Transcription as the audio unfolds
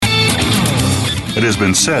It has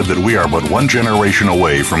been said that we are but one generation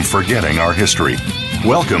away from forgetting our history.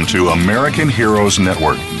 Welcome to American Heroes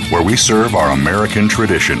Network, where we serve our American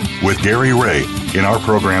tradition with Gary Ray. In our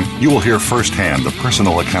program, you will hear firsthand the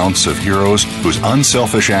personal accounts of heroes whose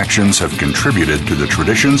unselfish actions have contributed to the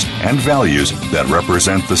traditions and values that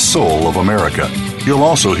represent the soul of America. You'll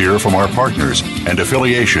also hear from our partners and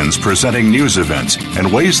affiliations presenting news events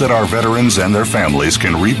and ways that our veterans and their families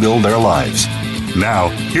can rebuild their lives. Now,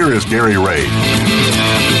 here is Gary Ray.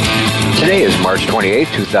 Today is March 28,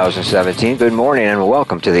 2017. Good morning and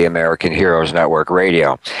welcome to the American Heroes Network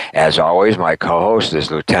Radio. As always, my co-host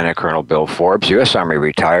is Lieutenant Colonel Bill Forbes, U.S. Army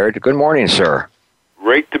retired. Good morning, sir.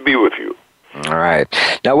 Great to be with you. All right.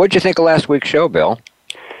 Now, what did you think of last week's show, Bill?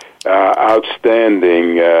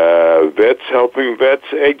 Outstanding. Vets Helping Vets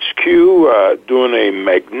HQ doing a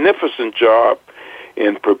magnificent job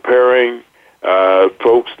in preparing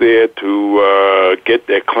folks there to get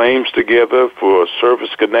their claims together for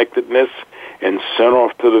service connectedness and sent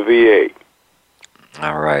off to the VA.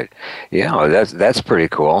 All right. Yeah, that's pretty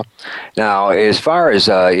cool. Now, as far as,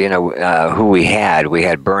 who we had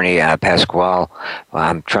Bernie Pasquale,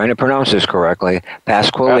 I'm trying to pronounce this correctly,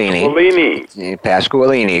 Pasqualini,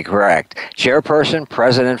 correct. Chairperson,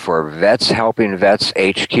 President for Vets Helping Vets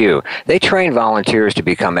HQ. They train volunteers to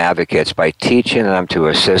become advocates by teaching them to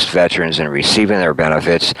assist veterans in receiving their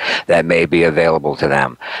benefits that may be available to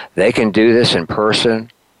them. They can do this in person,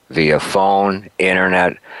 via phone,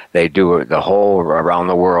 internet. They do it the whole around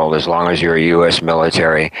the world as long as you're a U.S.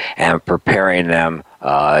 military, and preparing them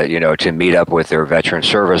to meet up with their veteran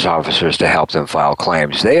service officers to help them file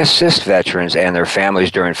claims. They assist veterans and their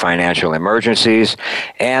families during financial emergencies,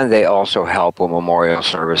 and they also help with memorial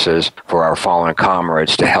services for our fallen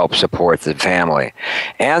comrades to help support the family.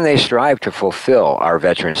 And they strive to fulfill our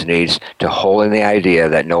veterans' needs to holding the idea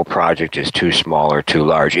that no project is too small or too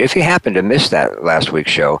large. If you happen to miss that last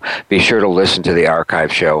week's show, be sure to listen to the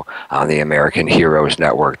archive show on the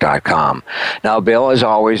AmericanHeroesNetwork.com. Now, Bill, as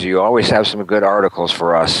always, you always have some good articles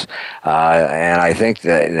for us, and I think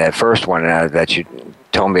that first one that you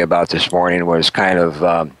told me about this morning was kind of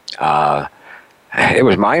it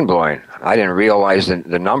was mind-blowing. I didn't realize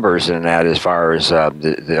the numbers in that as far as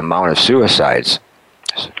the amount of suicides.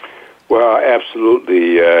 Well,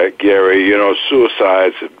 absolutely, Gary.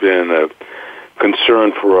 Suicides have been a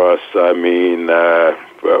concern for us, for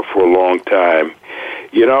a long time.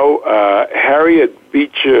 Harriet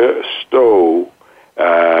Beecher Stowe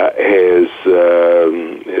has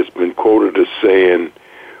been quoted as saying,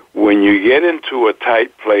 when you get into a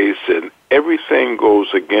tight place and everything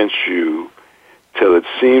goes against you till it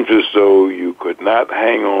seems as though you could not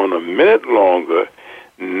hang on a minute longer,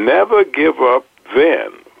 never give up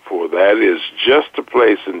then, for that is just the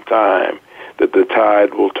place and time that the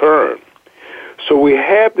tide will turn. So we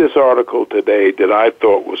have this article today that I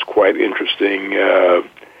thought was quite interesting,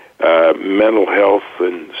 mental health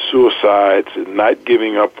and suicides and not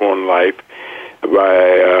giving up on life, by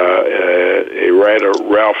a writer,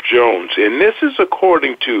 Ralph Jones. And this is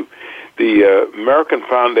according to the American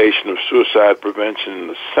Foundation of Suicide Prevention and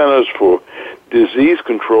the Centers for Disease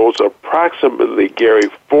Control's approximately, Gary,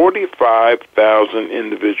 45,000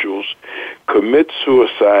 individuals commit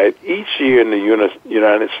suicide each year in the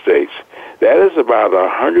United States. That is about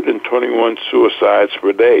 121 suicides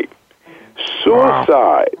per day.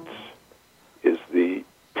 Suicides is the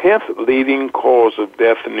 10th leading cause of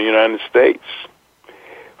death in the United States.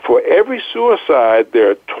 For every suicide, there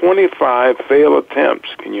are 25 failed attempts.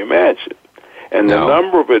 Can you imagine? And the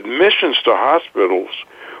number of admissions to hospitals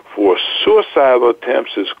for suicidal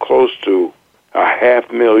attempts is close to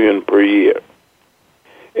 500,000 per year.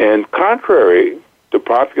 And contrary to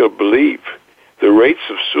popular belief, the rates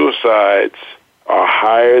of suicides are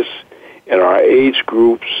highest in our age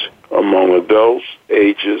groups among adults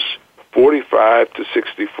ages 45 to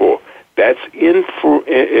 64. That's of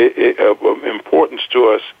importance to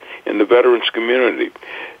us in the veterans community.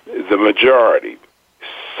 The majority,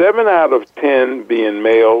 7 out of 10 being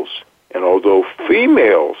males, and although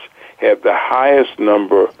females have the highest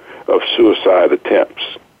number of suicide attempts.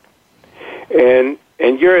 And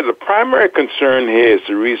Gary, the primary concern here is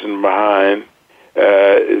the reason behind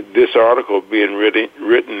this article being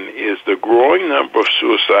written is the growing number of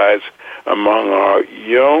suicides among our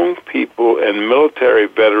young people and military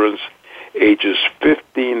veterans ages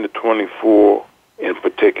 15 to 24 in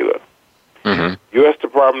particular. Mm-hmm. U.S.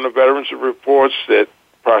 Department of Veterans reports that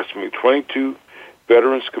approximately 22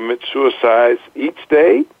 veterans commit suicides each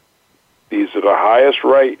day. These are the highest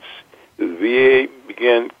rates the VA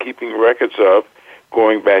began keeping records of,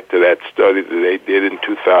 going back to that study that they did in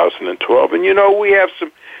 2012. And, we have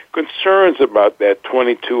some concerns about that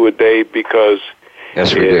 22 a day because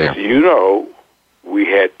Yes, we do. You know, we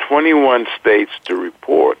had 21 states to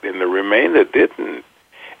report, and the remainder didn't.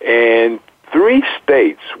 And 3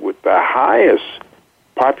 states with the highest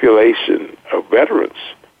population of veterans,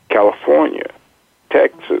 California,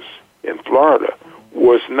 Texas, and Florida,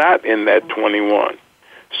 was not in that 21.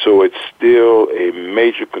 So it's still a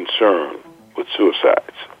major concern with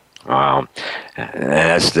suicides. Wow.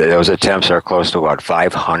 Those attempts are close to, what,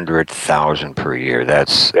 500,000 per year.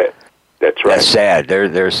 That's right. That's sad.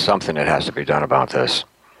 There's something that has to be done about this.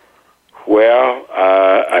 Well,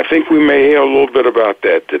 I think we may hear a little bit about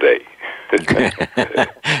that today. That's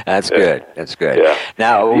good. That's good. Yeah.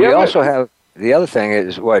 Now, we also have, the other thing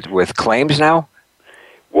is, what, with claims now?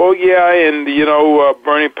 Well, yeah, and,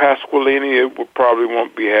 Bernie Pasqualini probably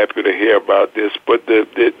won't be happy to hear about this, but the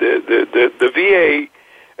VA,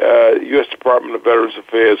 U.S. Department of Veterans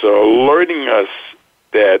Affairs, are alerting us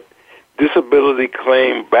that disability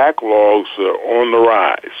claim backlogs are on the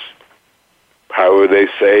rise. However, they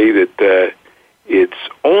say that it's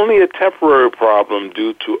only a temporary problem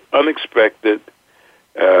due to unexpected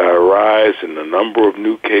rise in the number of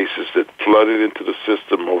new cases that flooded into the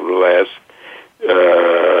system over the last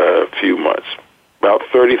few months. About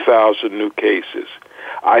 30,000 new cases.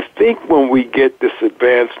 I think when we get this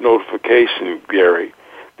advance notification, Gary,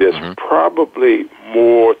 there's probably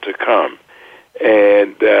more to come.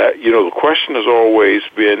 And, the question has always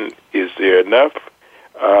been, is there enough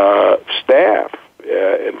staff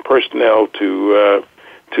and personnel to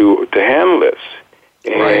handle this?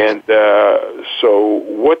 Right. And so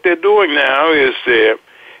what they're doing now is they're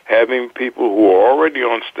having people who are already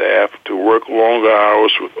on staff to work longer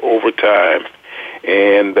hours with overtime,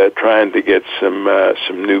 and trying to get some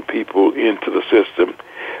new people into the system.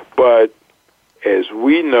 But as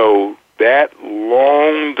we know, that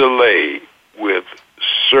long delay with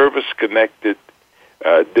service-connected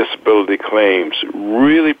disability claims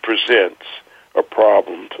really presents a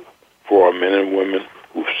problem for our men and women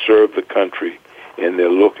who've served the country, and they're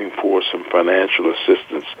looking for some financial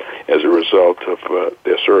assistance as a result of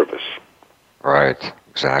their service. Right,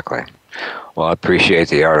 exactly. Well, I appreciate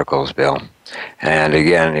the articles, Bill. And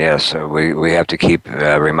again, yes, we have to keep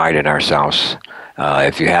reminding ourselves.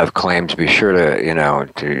 If you have claims, be sure to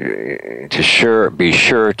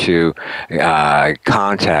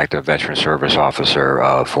contact a veteran service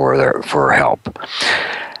officer for help.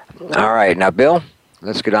 All right, now, Bill,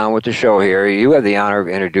 let's get on with the show here. You have the honor of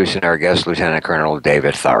introducing our guest, Lieutenant Colonel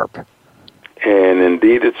David Tharp. And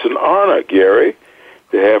indeed, it's an honor, Gary,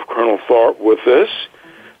 to have Colonel Tharp with us.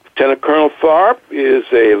 Lieutenant Colonel Tharp is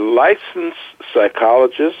a licensed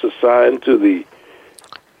psychologist assigned to the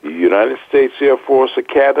United States Air Force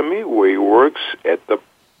Academy, where he works at the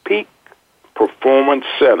Peak Performance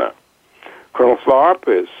Center. Colonel Tharp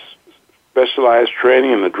has specialized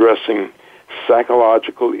training in addressing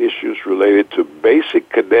psychological issues related to basic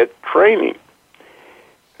cadet training.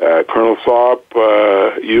 Colonel Tharp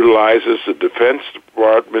utilizes the Defense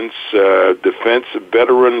Department's Defense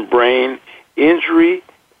Veteran Brain Injury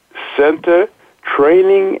Center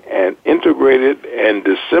training and integrated and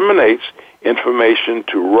disseminates information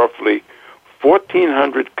to roughly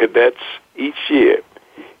 1,400 cadets each year.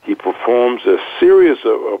 He performs a series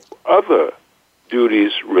of other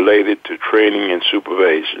duties related to training and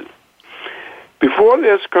supervision. Before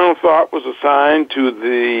this, Colonel Tharp was assigned to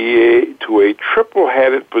a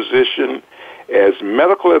triple-headed position as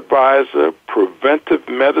medical advisor, preventive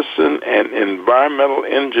medicine, and environmental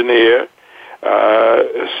engineer,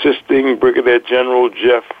 assisting Brigadier General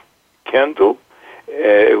Jeff Kendall,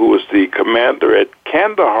 who was the commander at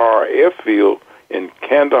Kandahar Airfield in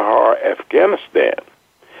Kandahar, Afghanistan.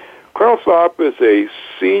 Colonel Tharp is a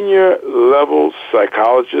senior-level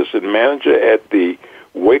psychologist and manager at the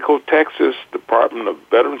Waco, Texas Department of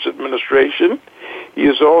Veterans Administration. He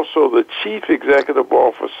is also the Chief Executive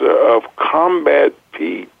Officer of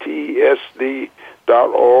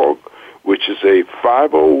CombatPTSD.org, which is a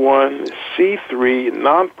 501c3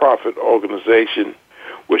 nonprofit organization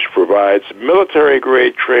which provides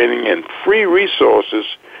military-grade training and free resources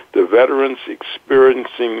to veterans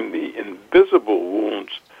experiencing the invisible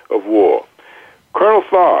wounds of war. Colonel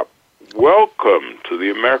Tharp, welcome to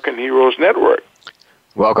the American Heroes Network.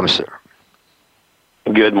 Welcome, sir.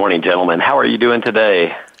 Good morning, gentlemen. How are you doing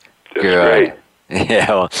today? That's great.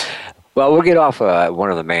 Yeah, well, we'll get off one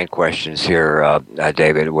of the main questions here,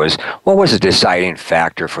 David, was what was the deciding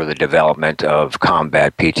factor for the development of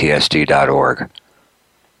CombatPTSD.org?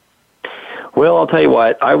 Well, I'll tell you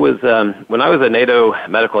what. I was when I was a NATO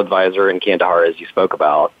medical advisor in Kandahar, as you spoke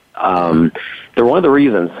about. One of the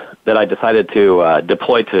reasons that I decided to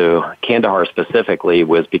deploy to Kandahar specifically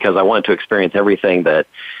was because I wanted to experience everything that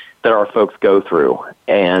that our folks go through.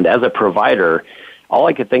 And as a provider, all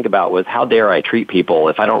I could think about was how dare I treat people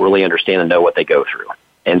if I don't really understand and know what they go through.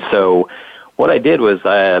 And so what I did was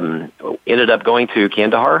ended up going to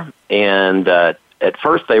Kandahar, and at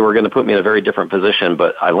first they were going to put me in a very different position,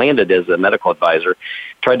 but I landed as a medical advisor,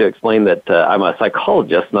 tried to explain that I'm a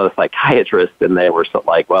psychologist, not a psychiatrist, and they were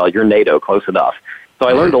like, well, you're NATO, close enough. So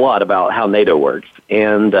I learned a lot about how NATO works.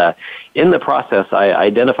 And in the process, I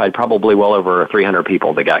identified probably well over 300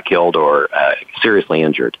 people that got killed or seriously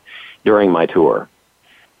injured during my tour.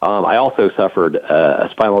 I also suffered a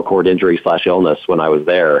spinal cord injury / illness when I was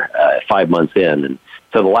there 5 months in. And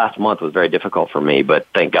so the last month was very difficult for me, but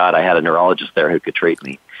thank God I had a neurologist there who could treat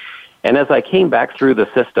me. And as I came back through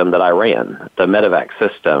the system that I ran, the medevac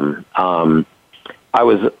system, I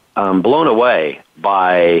was blown away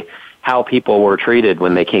by how people were treated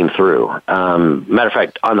when they came through. Matter of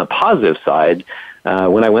fact, on the positive side,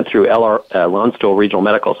 when I went through Lonsdale Regional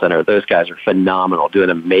Medical Center, those guys are phenomenal, do an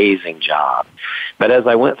amazing job. But as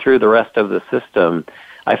I went through the rest of the system,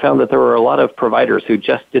 I found that there were a lot of providers who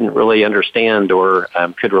just didn't really understand or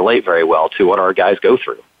could relate very well to what our guys go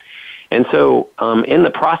through. And so in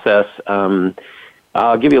the process,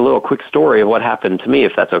 I'll give you a little quick story of what happened to me,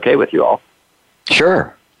 if that's okay with you all.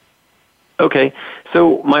 Sure. Okay.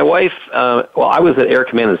 So my wife, I was at Air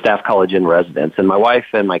Command and Staff College in residence, and my wife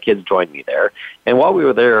and my kids joined me there. And while we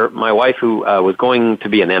were there, my wife, who was going to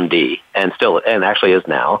be an MD and actually is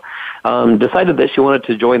now, decided that she wanted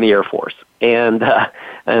to join the Air Force. And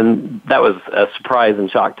that was a surprise and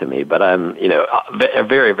shock to me, but I'm,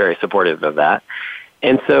 very, very supportive of that.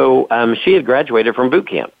 And so she had graduated from boot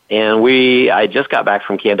camp, and I just got back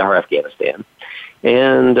from Kandahar, Afghanistan.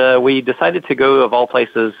 And we decided to go, of all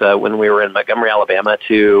places, when we were in Montgomery, Alabama,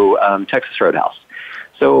 to Texas Roadhouse.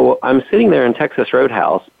 So I'm sitting there in Texas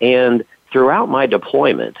Roadhouse, and throughout my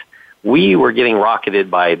deployment, we were getting rocketed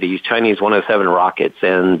by these Chinese 107 rockets,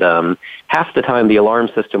 and half the time the alarm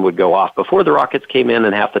system would go off before the rockets came in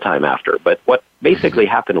and half the time after. But what basically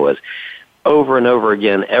happened was, over and over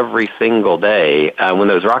again, every single day, when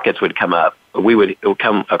those rockets would come up, would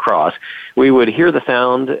come across, we would hear the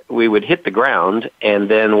sound, we would hit the ground, and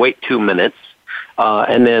then wait 2 minutes,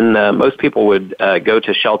 and then most people would go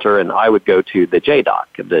to shelter, and I would go to the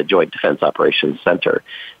JDOC, the Joint Defense Operations Center,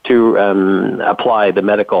 to apply the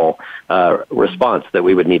medical response that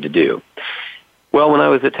we would need to do. Well, when I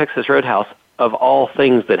was at Texas Roadhouse, of all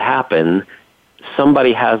things that happen,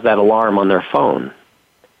 somebody has that alarm on their phone.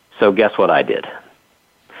 So guess what I did?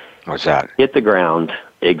 What's that? Hit the ground.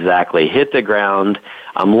 Exactly. Hit the ground.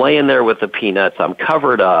 I'm laying there with the peanuts. I'm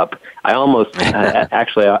covered up. I almost,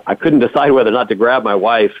 actually, I couldn't decide whether or not to grab my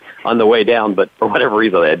wife on the way down, but for whatever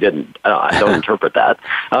reason, I didn't. I don't interpret that.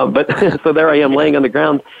 But so there I am laying on the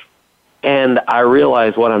ground, and I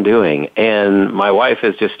realize what I'm doing. And my wife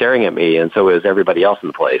is just staring at me, and so is everybody else in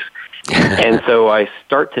the place. And so I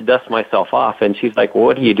start to dust myself off, and she's like, well,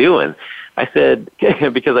 what are you doing? I said,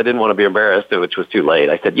 because I didn't want to be embarrassed, which was too late,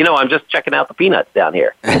 I said, I'm just checking out the peanuts down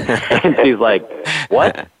here. And she's like,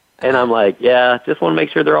 what? And I'm like, yeah, just want to make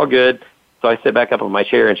sure they're all good. So I sit back up in my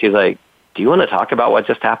chair, and she's like, do you want to talk about what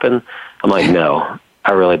just happened? I'm like, no,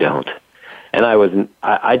 I really don't. And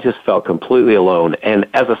I just felt completely alone. And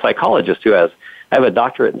as a psychologist I have a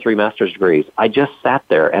doctorate and 3 master's degrees, I just sat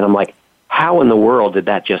there, and I'm like, how in the world did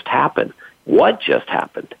that just happen? What just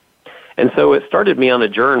happened? And so it started me on a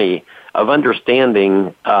journey of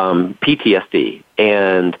understanding PTSD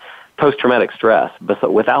and post-traumatic stress,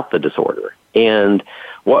 but without the disorder, and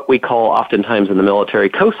what we call oftentimes in the military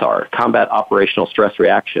COSAR, combat operational stress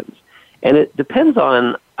reactions. And it depends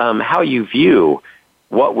on how you view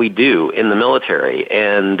what we do in the military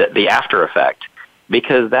and the after effect,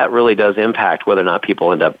 because that really does impact whether or not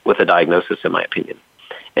people end up with a diagnosis, in my opinion.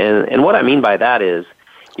 And what I mean by that is,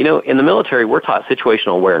 in the military, we're taught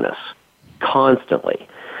situational awareness constantly.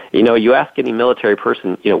 You ask any military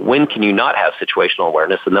person, when can you not have situational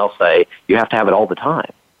awareness? And they'll say, you have to have it all the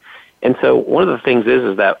time. And so one of the things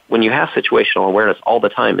is that when you have situational awareness all the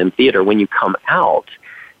time in theater, when you come out,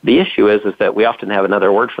 the issue is that we often have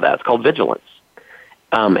another word for that. It's called vigilance.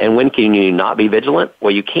 And when can you not be vigilant?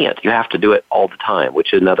 Well, you can't. You have to do it all the time,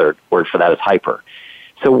 which is another word for that is hyper.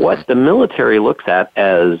 So what the military looks at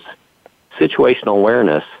as situational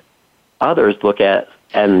awareness, others look at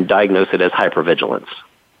and diagnose it as hypervigilance.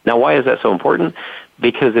 Now, why is that so important?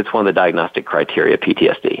 Because it's one of the diagnostic criteria of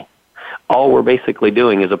PTSD. All we're basically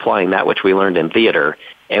doing is applying that which we learned in theater,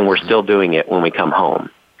 and we're still doing it when we come home.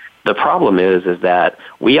 The problem is that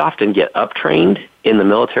we often get up-trained in the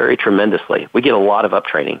military tremendously. We get a lot of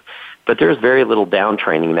up-training, but there's very little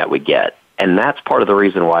down-training that we get, and that's part of the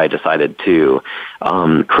reason why I decided to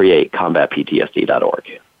create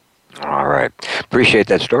combatptsd.org. All right. Appreciate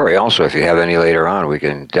that story. Also, if you have any later on, we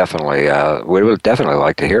can definitely, we would definitely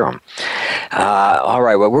like to hear them. All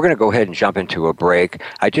right. Well, we're going to go ahead and jump into a break.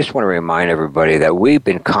 I just want to remind everybody that we've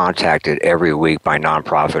been contacted every week by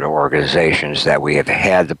nonprofit organizations that we have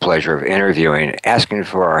had the pleasure of interviewing, asking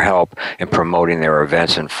for our help in promoting their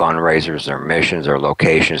events and fundraisers, their missions, their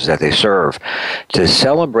locations that they serve. To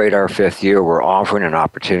celebrate our 5th year, we're offering an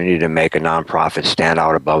opportunity to make a nonprofit stand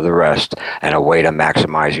out above the rest and a way to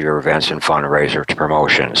maximize your events and fundraiser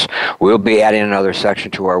promotions. We'll be adding another section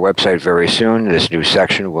to our website very soon. This new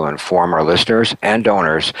section will inform our listeners and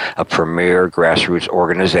donors of premier grassroots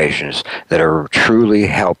organizations that are truly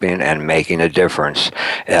helping and making a difference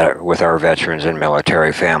with our veterans and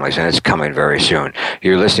military families, and it's coming very soon.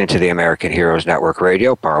 You're listening to the American Heroes Network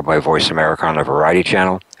Radio, powered by Voice America on the Variety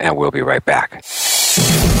Channel, and we'll be right back.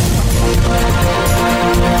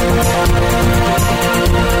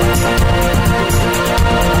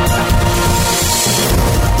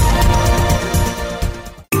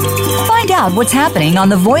 Find out what's happening on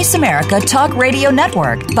the Voice America Talk Radio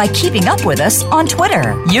Network by keeping up with us on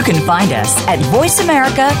Twitter. You can find us at Voice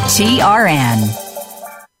America TRN.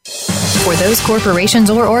 For those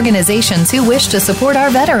corporations or organizations who wish to support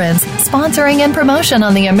our veterans, sponsoring and promotion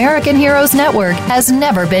on the American Heroes Network has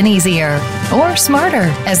never been easier or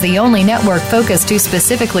smarter. As the only network focused to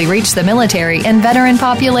specifically reach the military and veteran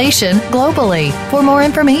population globally. For more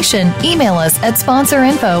information, email us at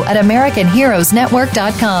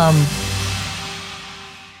sponsorinfo@AmericanHeroesNetwork.com.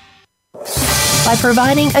 By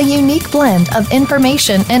providing a unique blend of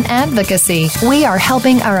information and advocacy, we are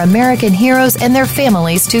helping our American heroes and their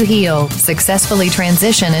families to heal, successfully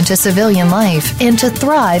transition into civilian life, and to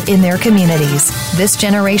thrive in their communities. This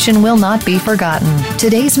generation will not be forgotten.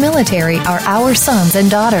 Today's military are our sons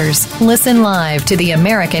and daughters. Listen live to the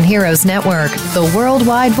American Heroes Network, the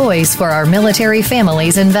worldwide voice for our military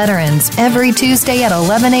families and veterans, every Tuesday at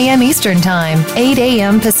 11 a.m. Eastern Time, 8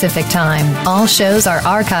 a.m. Pacific Time. All shows are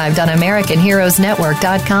archived on AmericanHeroesNetwork.com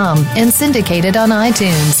and syndicated on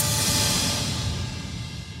iTunes.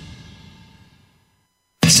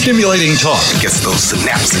 Stimulating talk gets those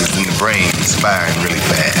synapses in the brain firing really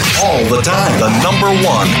fast. All the time. The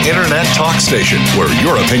 #1 internet talk station where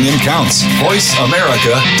your opinion counts.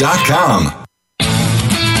 VoiceAmerica.com.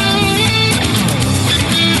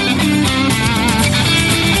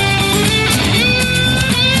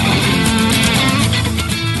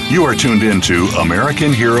 You are tuned in to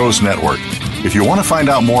American Heroes Network. If you want to find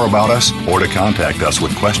out more about us or to contact us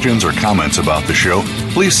with questions or comments about the show,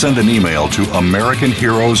 please send an email to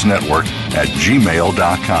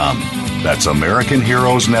AmericanHeroesNetwork@gmail.com. That's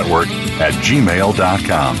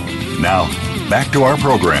AmericanHeroesNetwork@gmail.com. Now, back to our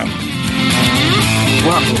program.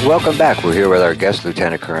 Well, welcome back. We're here with our guest,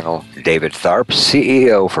 Lieutenant Colonel David Tharp,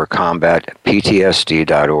 CEO for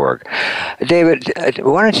CombatPTSD.org. David,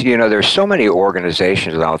 why don't you, there's so many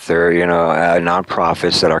organizations out there,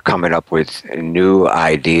 nonprofits that are coming up with new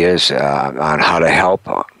ideas on how to help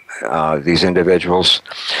these individuals.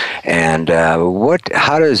 And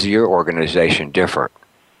how does your organization differ?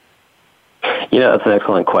 That's an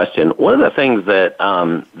excellent question. One of the things that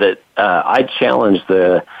I challenged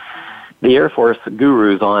the Air Force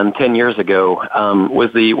gurus on 10 years ago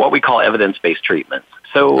was what we call evidence-based treatments.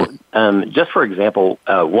 So just for example,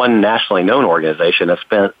 one nationally known organization has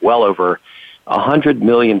spent well over $100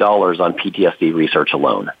 million on PTSD research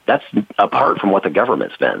alone. That's apart from what the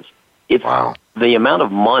government spends. It's wow. The amount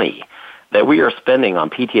of money that we are spending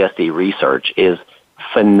on PTSD research is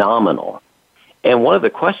phenomenal. And one of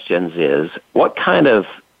the questions is, what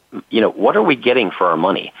are we getting for our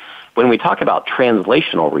money? When we talk about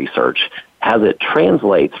translational research, as it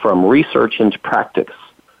translates from research into practice,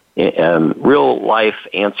 real-life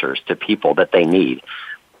answers to people that they need,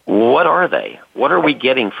 what are they? What are we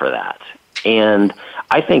getting for that? And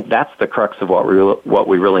I think that's the crux of what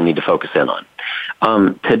we really need to focus in on.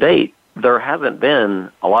 To date, there hasn't been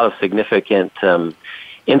a lot of significant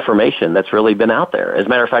information that's really been out there. As a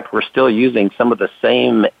matter of fact, we're still using some of the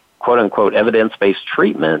same quote-unquote evidence-based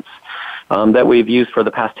treatments that we've used for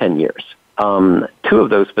the past 10 years. Two of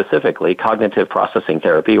those specifically, cognitive processing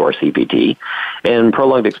therapy, or CPT, and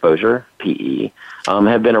prolonged exposure, PE,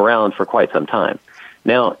 have been around for quite some time.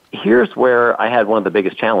 Now, here's where I had one of the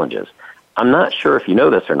biggest challenges. I'm not sure if you know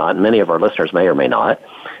this or not, and many of our listeners may or may not,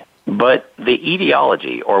 but the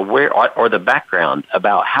etiology or the background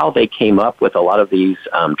about how they came up with a lot of these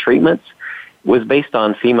treatments was based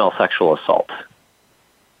on female sexual assault.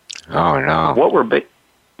 Oh, no.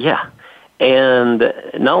 Yeah. And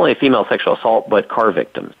not only female sexual assault, but car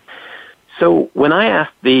victims. So when I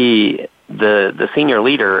asked the senior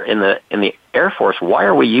leader in the Air Force, why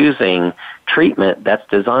are we using treatment that's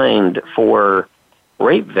designed for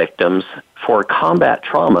rape victims for combat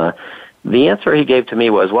trauma? The answer he gave to me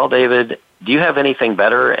was, well, David, do you have anything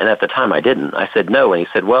better? And at the time I didn't. I said, no. And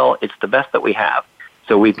he said, well, it's the best that we have.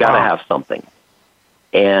 So we've got to have something.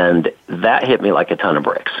 And that hit me like a ton of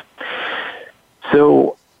bricks.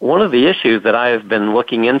 So one of the issues that I've been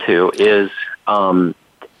looking into is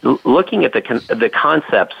looking at the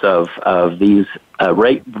concepts of these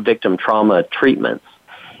rape victim trauma treatments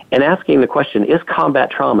and asking the question, is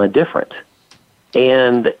combat trauma different?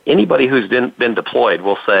 And anybody who's been deployed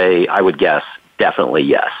will say, I would guess, definitely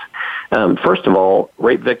yes. First of all,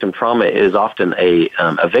 rape victim trauma is often a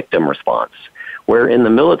victim response, where in the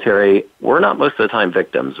military, we're not most of the time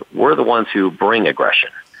victims. We're the ones who bring aggression.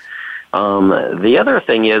 The other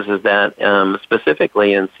thing is that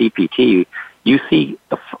specifically in CPT, you see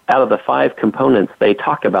out of the 5 components, they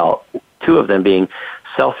talk about 2 of them being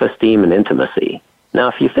self-esteem and intimacy. Now,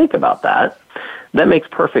 if you think about that, that makes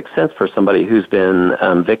perfect sense for somebody who's been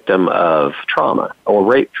victim of trauma or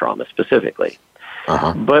rape trauma specifically.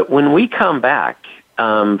 Uh-huh. But when we come back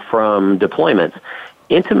from deployments,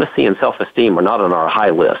 intimacy and self-esteem are not on our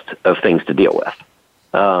high list of things to deal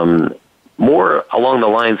with. More along the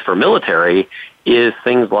lines for military is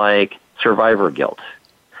things like survivor guilt,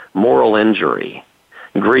 moral injury,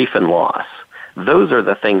 grief and loss. Those are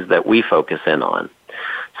the things that we focus in on.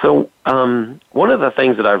 So one of the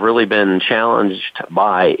things that I've really been challenged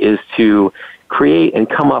by is to create and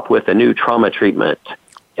come up with a new trauma treatment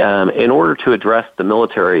in order to address the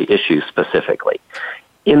military issues specifically.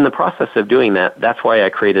 In the process of doing that, that's why I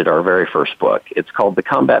created our very first book. It's called the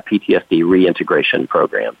Combat PTSD Reintegration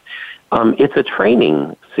Program. It's a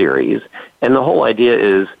training series, and the whole idea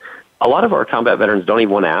is a lot of our combat veterans don't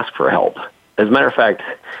even want to ask for help. As a matter of fact,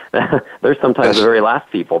 they're sometimes the very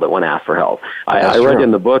last people that want to ask for help. I read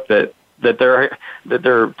in the book that there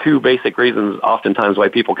are 2 basic reasons oftentimes why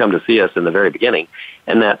people come to see us in the very beginning,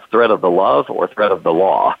 and that's threat of the love or threat of the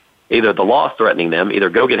law. Either the law is threatening them, either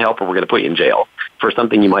go get help or we're going to put you in jail for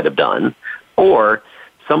something you might have done, or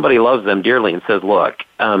somebody loves them dearly and says, look,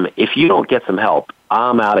 if you don't get some help,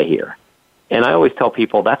 I'm out of here. And I always tell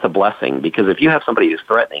people that's a blessing, because if you have somebody who's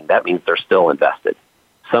threatening, that means they're still invested.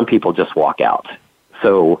 Some people just walk out.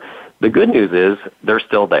 So the good news is they're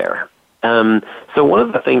still there. So one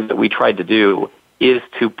of the things that we tried to do is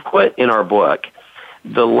to put in our book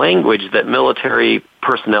the language that military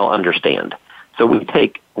personnel understand. So we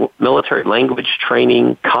take military language,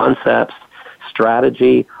 training, concepts,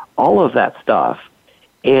 strategy, all of that stuff,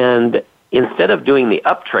 and instead of doing the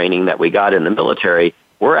up training that we got in the military,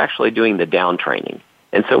 we're actually doing the down training.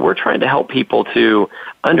 And so we're trying to help people to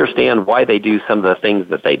understand why they do some of the things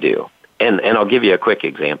that they do. And I'll give you a quick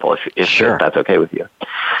example if that's okay with you.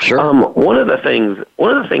 Sure. One of the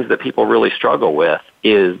things that people really struggle with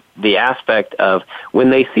is the aspect of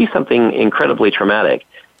when they see something incredibly traumatic.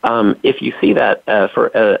 If you see that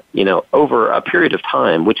for over a period of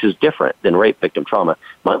time, which is different than rape victim trauma,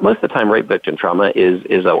 most of the time rape victim trauma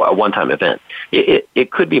is a one-time event.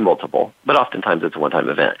 It could be multiple, but oftentimes it's a one-time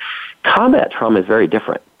event. Combat trauma is very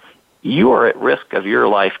different. You are at risk of your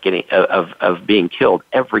life of being killed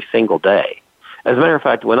every single day. As a matter of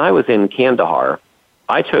fact, when I was in Kandahar,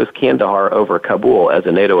 I chose Kandahar over Kabul as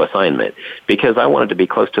a NATO assignment because I wanted to be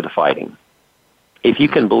close to the fighting. If you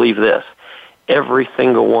can believe this, every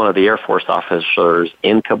single one of the Air Force officers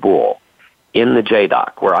in Kabul, in the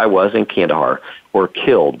JDOC, where I was in Kandahar, were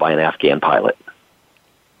killed by an Afghan pilot.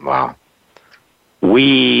 Wow.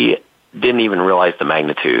 We didn't even realize the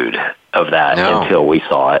magnitude of that until we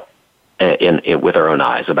saw it with our own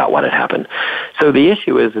eyes about what had happened. So the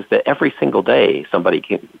issue is that every single day somebody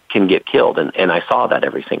can get killed, and I saw that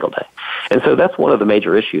every single day. And so that's one of the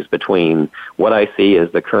major issues between what I see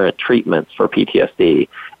as the current treatments for PTSD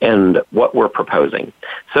and what we're proposing.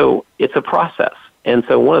 So it's a process. And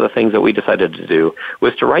so one of the things that we decided to do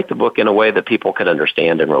was to write the book in a way that people could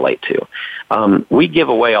understand and relate to. We give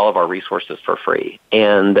away all of our resources for free,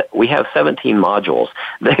 and we have 17 modules.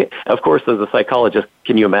 Of course, as a psychologist,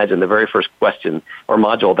 can you imagine the very first question or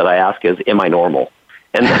module that I ask is, am I normal?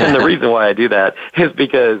 And the reason why I do that is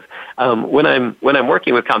because when I'm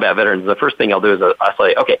working with combat veterans, the first thing I'll do is I'll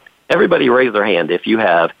say, okay, everybody raise their hand if you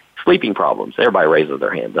have sleeping problems. Everybody raises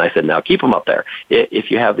their hands. And I said, now keep them up there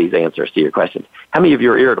if you have these answers to your questions. How many of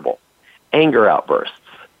you are irritable? Anger outbursts.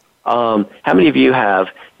 How many of you have,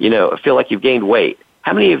 feel like you've gained weight?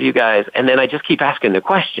 How many of you guys, and then I just keep asking the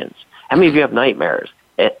questions. How many of you have nightmares?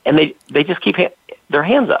 And they just keep their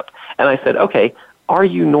hands up. And I said, okay, are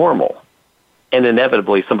you normal? And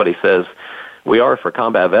inevitably somebody says, we are for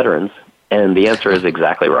combat veterans. And the answer is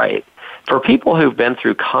exactly right. For people who've been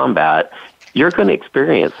through combat, you're going to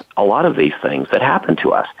experience a lot of these things that happen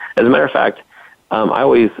to us. As a matter of fact, I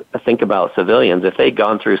always think about civilians. If they'd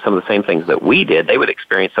gone through some of the same things that we did, they would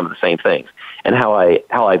experience some of the same things. And how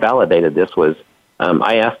I validated this was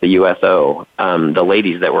I asked the USO, the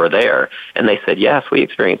ladies that were there, and they said, yes, we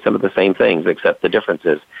experienced some of the same things, except the difference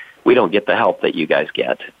is we don't get the help that you guys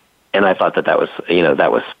get. And I thought that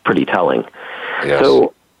was pretty telling. Yes.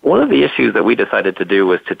 So one of the issues that we decided to do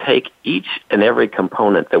was to take each and every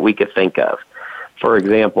component that we could think of. For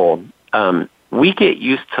example, we get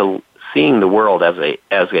used to seeing the world as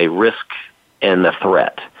a risk and a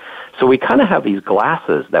threat. So we kind of have these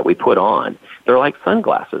glasses that we put on. They're like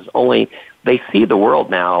sunglasses, only they see the world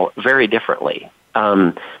now very differently.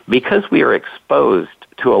 Because we are exposed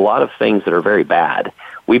to a lot of things that are very bad,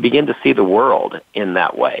 we begin to see the world in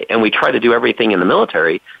that way. And we try to do everything in the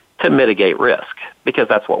military to mitigate risk, because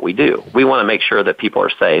that's what we do. We want to make sure that people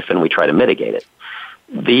are safe, and we try to mitigate it.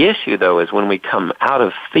 The issue, though, is when we come out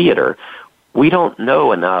of theater, we don't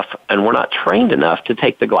know enough, and we're not trained enough to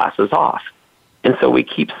take the glasses off. And so we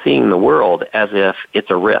keep seeing the world as if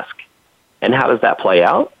it's a risk. And how does that play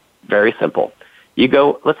out? Very simple.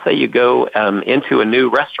 Let's say you go into a new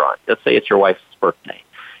restaurant. Let's say it's your wife's birthday.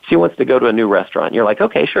 She wants to go to a new restaurant. You're like,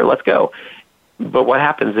 okay, sure, let's go. But what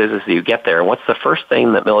happens is you get there, and what's the first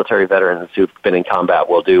thing that military veterans who've been in combat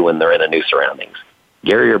will do when they're in a new surroundings?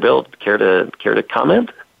 Gary or Bill, care to comment?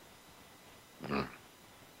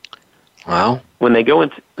 Well, when you go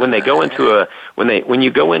into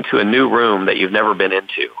a new room that you've never been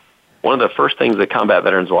into, one of the first things that combat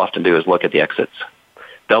veterans will often do is look at the exits.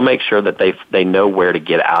 They'll make sure that they know where to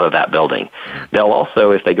get out of that building. They'll also,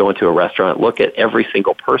 if they go into a restaurant, look at every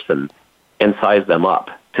single person and size them up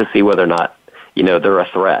to see whether or not they're a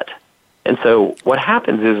threat. And so what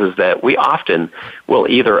happens is that we often will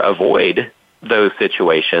either avoid those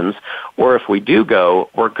situations, or if we do go,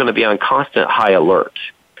 we're going to be on constant high alert.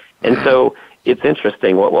 And so it's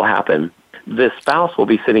interesting what will happen. The spouse will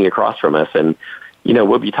be sitting across from us, and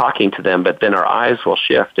we'll be talking to them, but then our eyes will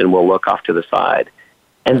shift and we'll look off to the side.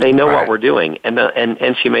 And they know what we're doing.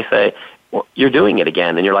 And she may say, well, you're doing it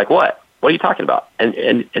again. And you're like, what? What are you talking about?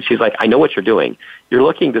 And she's like, I know what you're doing. You're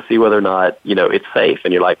looking to see whether or not, it's safe.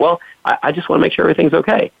 And you're like, well, I just want to make sure everything's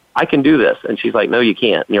okay. I can do this. And she's like, no, you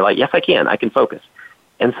can't. And you're like, yes, I can. I can focus.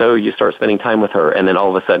 And so you start spending time with her. And then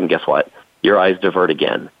all of a sudden, guess what? Your eyes divert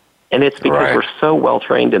again. And it's because we're so well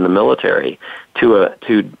trained in the military to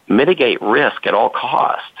mitigate risk at all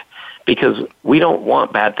costs, because we don't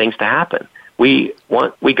want bad things to happen. We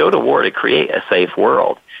go to war to create a safe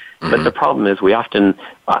world. Mm-hmm. But the problem is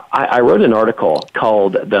I wrote an article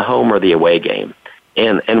called The Home or the Away Game.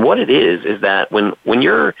 And what it is that when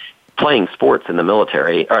you're playing sports in the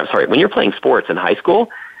military, when you're playing sports in high school,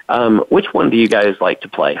 which one do you guys like to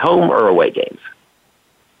play, home or away games?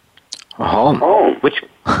 Home.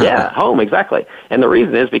 Home, exactly. And the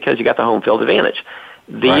reason is because you got the home field advantage.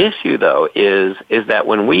 The issue, though, is that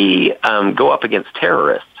when we go up against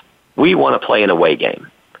terrorists, we want to play an away game.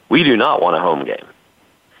 We do not want a home game.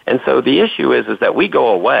 And so the issue is that we go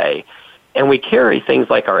away and we carry things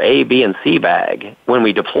like our A, B, and C bag when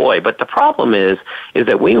we deploy. But the problem is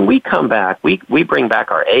that when we come back, we bring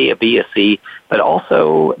back our A, a B, a C, but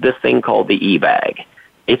also this thing called the E bag.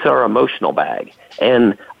 It's our emotional bag.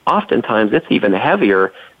 And oftentimes it's even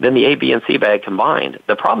heavier than the A, B, and C bag combined.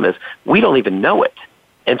 The problem is we don't even know it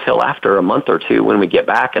until after a month or two when we get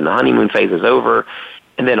back and the honeymoon phase is over.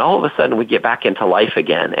 And then all of a sudden we get back into life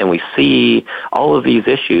again and we see all of these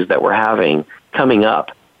issues that we're having coming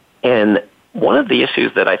up. And one of the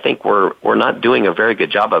issues that I think we're not doing a very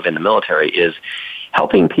good job of in the military is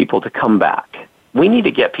helping people to come back. We need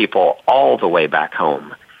to get people all the way back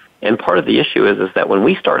home. And part of the issue is that when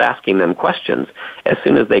we start asking them questions, as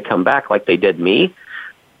soon as they come back like they did me,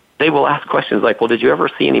 they will ask questions like, well, did you ever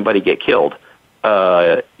see anybody get killed?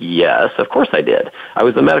 Yes, of course I did. I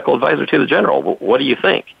was the medical advisor to the general. What do you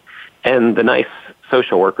think? And the nice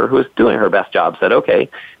social worker who was doing her best job said, okay,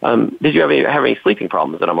 did you have any sleeping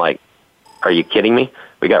problems? And I'm like, are you kidding me?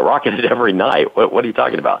 We got rocketed every night. What are you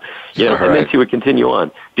talking about? And then she would continue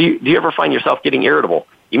on. Do you ever find yourself getting irritable?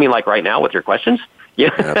 You mean like right now with your questions?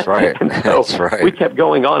 Yeah, that's right. That's right. We kept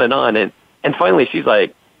going on, and finally she's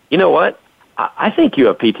like, you know what? I think you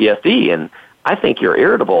have PTSD, and I think you're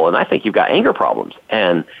irritable, and I think you've got anger problems.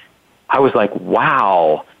 And I was like,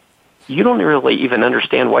 wow, you don't really even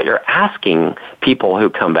understand what you're asking people who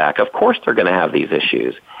come back. Of course they're going to have these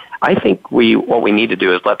issues. I think what we need to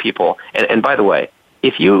do is let people, and by the way,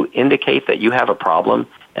 if you indicate that you have a problem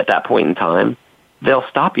at that point in time, they'll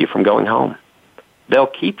stop you from going home. They'll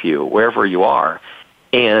keep you wherever you are.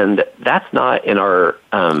 And that's not in our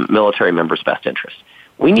military members' best interest.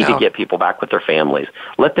 We need to get people back with their families,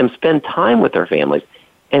 let them spend time with their families,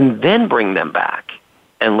 and then bring them back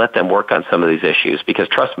and let them work on some of these issues, because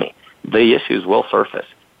trust me, the issues will surface.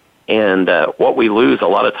 And what we lose a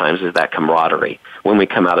lot of times is that camaraderie when we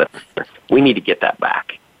come out of there. We need to get that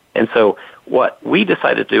back. And so what we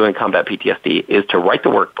decided to do in Combat PTSD is to write the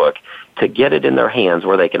workbook, to get it in their hands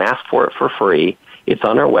where they can ask for it for free. It's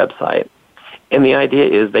on our website. And the idea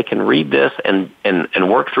is they can read this and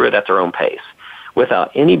work through it at their own pace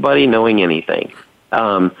without anybody knowing anything.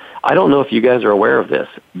 I don't know if you guys are aware of this,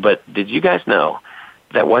 but did you guys know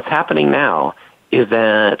that what's happening now is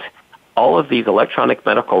that all of these electronic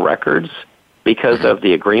medical records, because of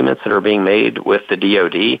the agreements that are being made with the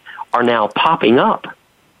DoD, are now popping up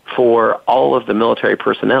for all of the military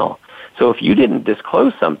personnel. So if you didn't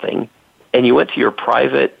disclose something and you went to your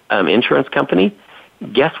private insurance company,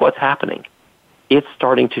 guess what's happening? It's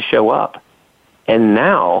starting to show up. And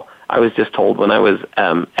now, I was just told when I was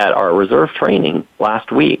at our reserve training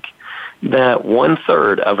last week that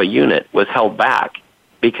 1/3 of a unit was held back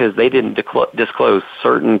because they didn't disclose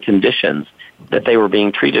certain conditions that they were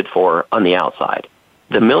being treated for on the outside.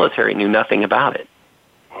 The military knew nothing about it.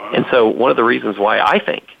 And so one of the reasons why I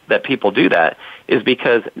think that people do that is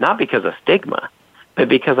because, not because of stigma, but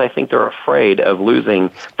because I think they're afraid of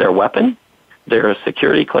losing their weapon, their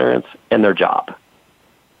security clearance, and their job.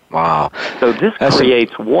 Wow. So this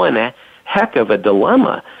creates one heck of a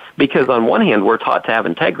dilemma, because on one hand, we're taught to have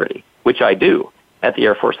integrity, which I do at the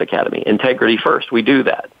Air Force Academy. Integrity first. We do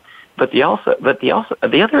that. But the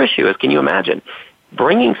other issue is, can you imagine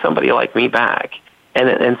bringing somebody like me back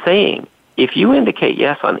and saying, if you indicate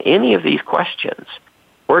yes on any of these questions,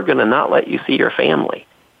 we're going to not let you see your family.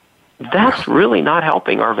 That's really not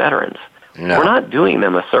helping our veterans. No. We're not doing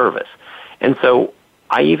them a service. And so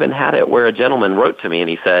I even had it where a gentleman wrote to me and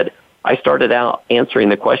he said, I started out answering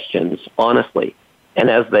the questions honestly, and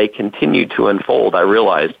as they continued to unfold, I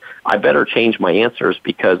realized I better change my answers,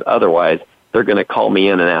 because otherwise they're going to call me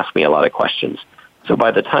in and ask me a lot of questions. So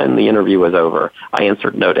by the time the interview was over, I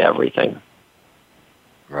answered no to everything.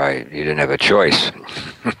 Right. You didn't have a choice.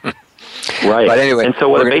 Right. But anyway, and so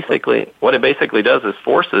what it basically does is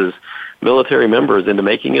forces military members into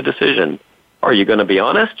making a decision. Are you going to be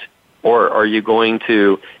honest, or are you going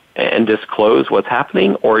to and disclose what's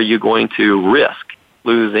happening, or are you going to risk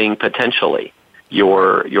losing potentially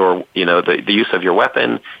your the use of your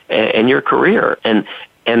weapon and your career? And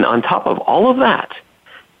on top of all of that,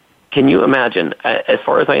 can you imagine, as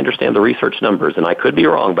far as I understand the research numbers, and I could be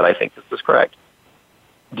wrong, but I think this is correct,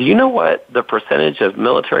 do you know what the percentage of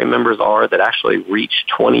military members are that actually reach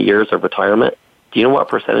 20 years of retirement? Do you know what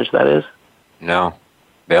percentage that is? No.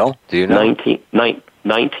 Bill, do you know? 19%.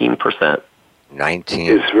 19.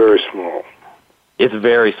 It's very small. It's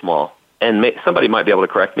very small. And somebody might be able to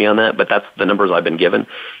correct me on that, but that's the numbers I've been given.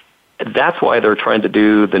 That's why they're trying to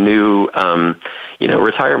do the new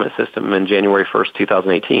retirement system in January 1st,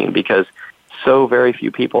 2018, because so very few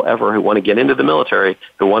people ever who want to get into the military,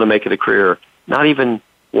 who want to make it a career, not even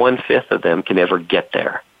 1/5 of them can ever get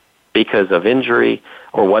there because of injury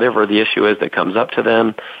or whatever the issue is that comes up to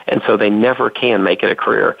them, and so they never can make it a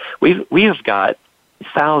career. We have got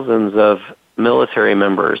thousands of military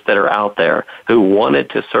members that are out there who wanted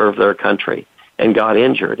to serve their country and got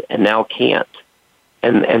injured and now can't,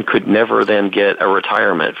 and could never then get a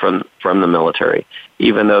retirement from the military,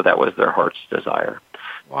 even though that was their heart's desire.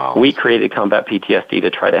 Wow. We created Combat PTSD to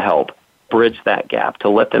try to help bridge that gap, to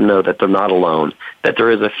let them know that they're not alone, that there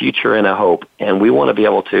is a future and a hope, and we want to be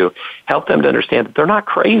able to help them to understand that they're not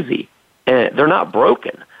crazy and they're not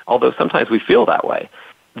broken, although sometimes we feel that way.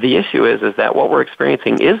 The issue is that what we're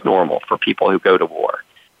experiencing is normal for people who go to war.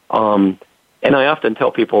 And I often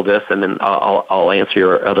tell people this, and then I'll answer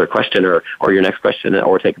your other question or your next question,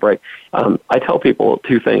 or take a break. I tell people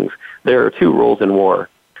two things. There are two rules in war.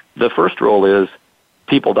 The first rule is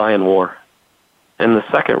people die in war. And the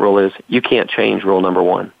second rule is you can't change rule number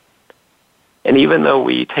one. And even though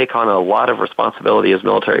we take on a lot of responsibility as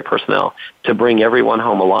military personnel to bring everyone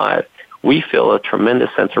home alive, we feel a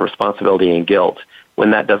tremendous sense of responsibility and guilt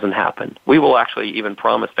when that doesn't happen. We will actually even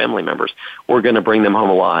promise family members we're going to bring them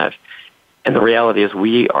home alive. And the reality is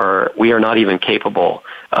we are not even capable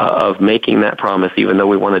of making that promise, even though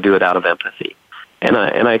we want to do it out of empathy. And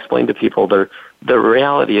I explain to people the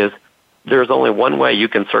reality is there's only one way you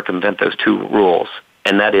can circumvent those two rules,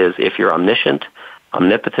 and that is if you're omniscient,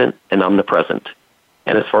 omnipotent, and omnipresent.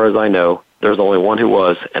 And as far as I know, there's only one who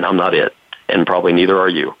was, and I'm not it, and probably neither are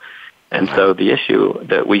you. And so the issue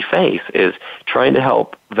that we face is trying to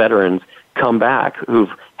help veterans come back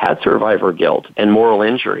who've had survivor guilt and moral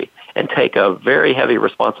injury and take a very heavy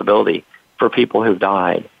responsibility for people who've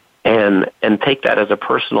died, and take that as a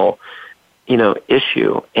personal,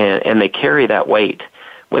 issue, and they carry that weight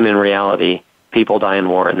when in reality people die in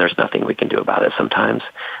war and there's nothing we can do about it sometimes.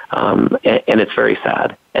 And it's very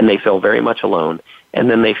sad, and they feel very much alone, and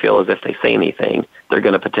then they feel as if they say anything, they're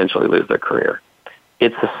going to potentially lose their career.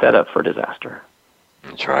 It's a setup for disaster.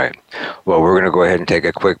 That's right. Well, we're going to go ahead and take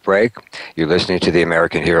a quick break. You're listening to the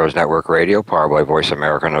American Heroes Network Radio, powered by Voice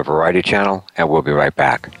America on the Variety Channel, and we'll be right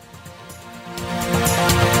back.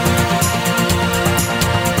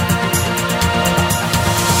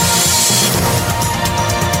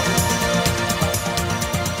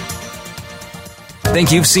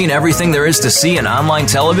 Think you've seen everything there is to see in online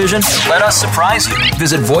television? Let us surprise you.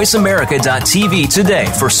 Visit voiceamerica.tv today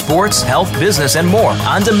for sports, health, business, and more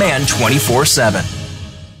on demand 24/7.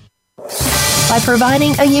 By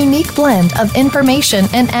providing a unique blend of information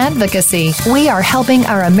and advocacy, we are helping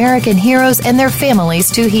our American heroes and their families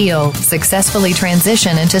to heal, successfully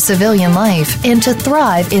transition into civilian life, and to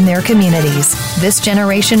thrive in their communities. This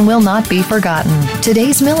generation will not be forgotten.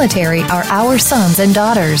 Today's military are our sons and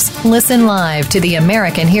daughters. Listen live to the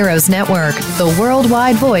American Heroes Network, the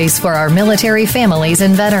worldwide voice for our military families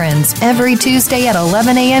and veterans, every Tuesday at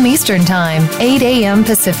 11 a.m. Eastern Time, 8 a.m.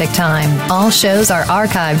 Pacific Time. All shows are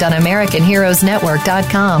archived on AmericanHeroesNetwork.com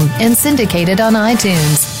and syndicated on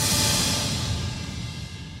iTunes.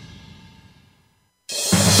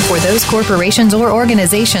 For those corporations or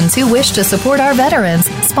organizations who wish to support our veterans,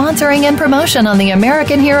 sponsoring and promotion on the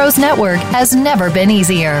American Heroes Network has never been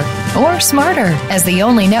easier or smarter, as the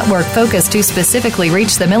only network focused to specifically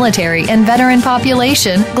reach the military and veteran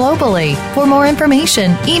population globally. For more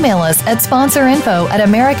information, email us at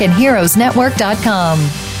sponsorinfo@AmericanHeroesNetwork.com.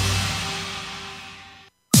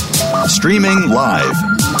 Streaming live,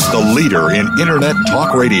 the leader in Internet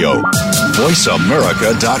talk radio,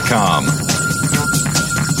 voiceamerica.com.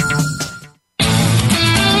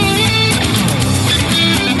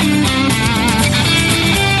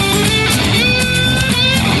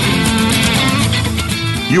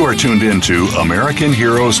 You are tuned in to American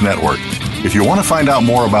Heroes Network. If you want to find out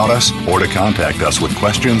more about us or to contact us with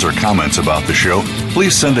questions or comments about the show,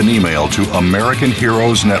 please send an email to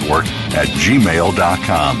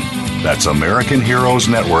AmericanHeroesNetwork@gmail.com. That's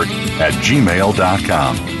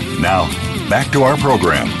AmericanHeroesNetwork@gmail.com. Now, back to our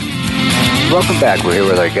program. Welcome back. We're here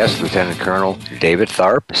with our guest, Lieutenant Colonel David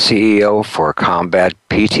Tharp, CEO for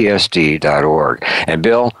CombatPTSD.org. And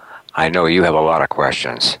Bill, I know you have a lot of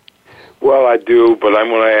questions. Well, I do, but I'm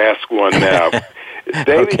going to ask one now.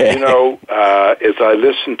 David, Okay. As I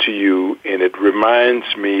listen to you, and it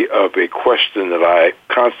reminds me of a question that I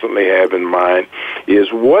constantly have in mind,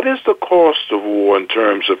 is what is the cost of war in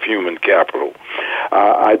terms of human capital?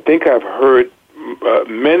 I think I've heard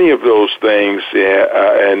many of those things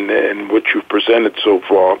and what you've presented so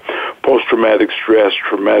far: post-traumatic stress,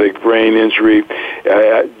 traumatic brain injury,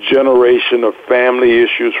 generation of family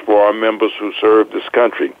issues for our members who serve this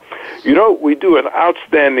country. We do an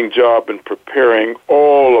outstanding job in preparing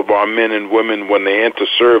all of our men and women when they enter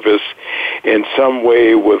service in some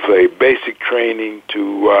way with a basic training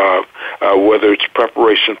to whether it's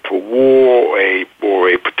preparation for war or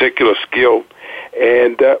a particular skill.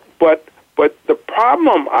 But the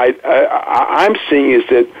problem I'm seeing is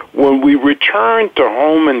that when we return to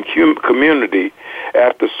home and community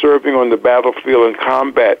after serving on the battlefield and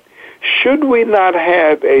combat, should we not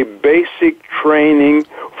have a basic training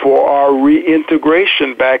for our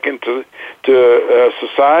reintegration back into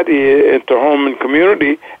society, into home and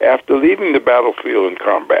community after leaving the battlefield and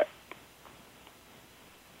combat?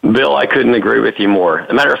 Bill, I couldn't agree with you more. As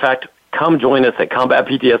a matter of fact, come join us at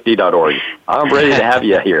combatptsd.org. I'm ready to have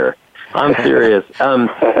you here. I'm serious.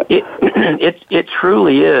 It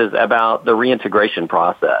truly is about the reintegration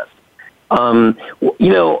process. One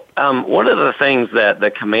of the things that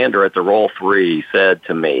the commander at the Roll 3 said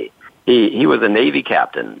to me, he was a Navy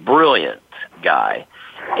captain, brilliant guy,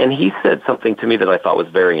 and he said something to me that I thought was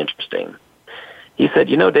very interesting. He said,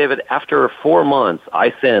 David, after 4 months,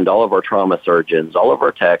 I send all of our trauma surgeons, all of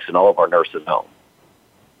our techs, and all of our nurses home.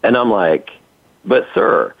 And I'm like, but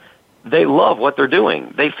sir, they love what they're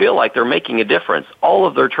doing. They feel like they're making a difference. All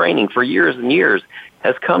of their training for years and years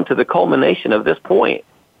has come to the culmination of this point.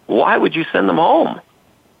 Why would you send them home?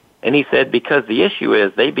 And he said, because the issue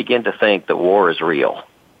is they begin to think that war is real.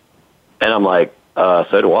 And I'm like,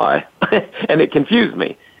 so do I. And it confused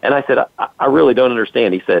me. And I said, I really don't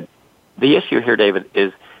understand. He said, the issue here, David,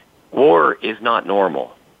 is war is not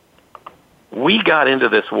normal. We got into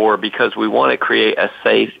this war because we want to create a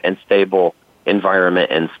safe and stable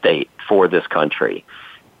environment and state for this country.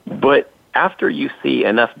 But after you see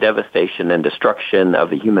enough devastation and destruction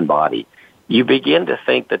of the human body, you begin to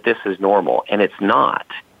think that this is normal, and it's not.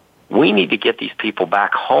 We need to get these people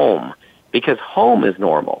back home because home is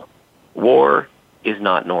normal. War is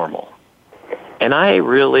not normal. And I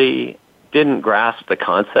really didn't grasp the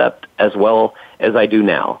concept as well as I do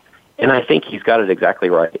now. And I think he's got it exactly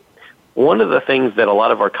right. One of the things that a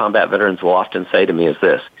lot of our combat veterans will often say to me is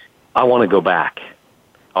this: I want to go back.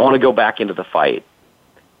 I want to go back into the fight.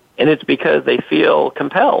 And it's because they feel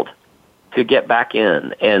compelled to get back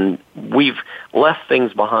in, and we've left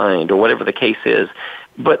things behind or whatever the case is.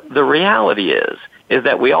 But the reality is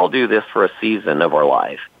that we all do this for a season of our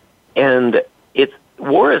life. And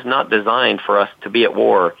war is not designed for us to be at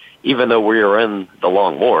war, even though we are in the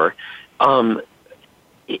long war.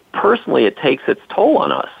 Personally, it takes its toll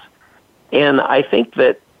on us. And I think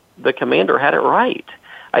that the commander had it right.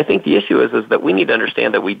 I think the issue is that we need to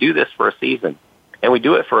understand that we do this for a season, and we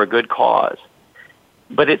do it for a good cause.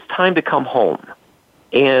 But it's time to come home.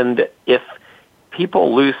 And if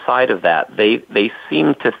people lose sight of that, they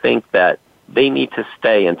seem to think that they need to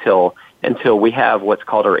stay until we have what's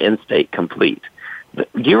called our end state complete.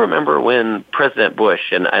 Do you remember when President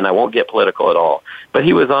Bush, and I won't get political at all, but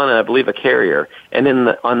he was on, I believe, a carrier, and in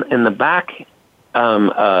the back,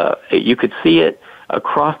 you could see it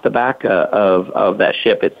across the back of that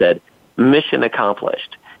ship. It said, "Mission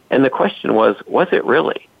accomplished." And the question was it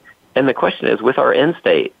really? And the question is, with our end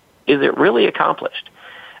state, is it really accomplished?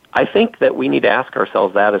 I think that we need to ask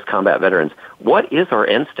ourselves that as combat veterans. What is our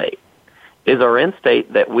end state? Is our end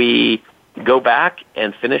state that we go back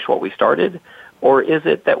and finish what we started? Or is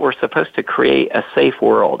it that we're supposed to create a safe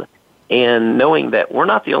world? And knowing that we're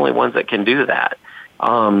not the only ones that can do that.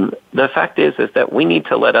 The fact is that we need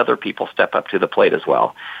to let other people step up to the plate as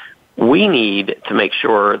well. We need to make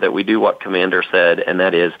sure that we do what Commander said, and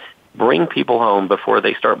that is bring people home before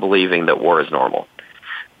they start believing that war is normal.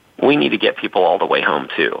 We need to get people all the way home,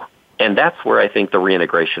 too. And that's where I think the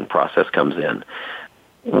reintegration process comes in.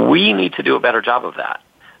 We need to do a better job of that.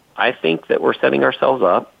 I think that we're setting ourselves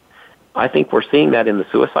up. I think we're seeing that in the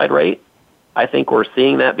suicide rate. I think we're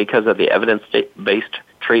seeing that because of the evidence-based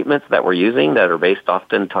treatments that we're using that are based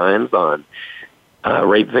oftentimes on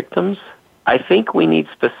rape victims. I think we need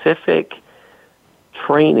specific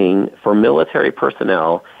training for military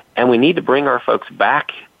personnel, and we need to bring our folks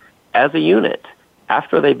back as a unit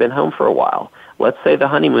after they've been home for a while. Let's say the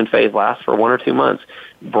honeymoon phase lasts for 1 or 2 months.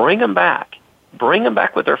 Bring them back. Bring them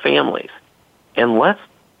back with their families. And let's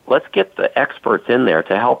get the experts in there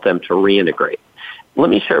to help them to reintegrate. Let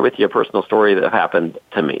me share with you a personal story that happened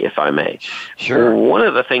to me, if I may. Sure. One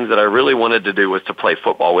of the things that I really wanted to do was to play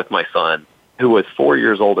football with my son, who was 4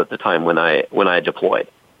 years old at the time when I deployed.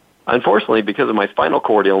 Unfortunately, because of my spinal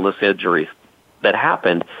cord illness injuries that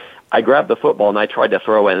happened, I grabbed the football and I tried to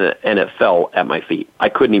throw it, and it fell at my feet. I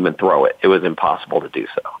couldn't even throw it. It was impossible to do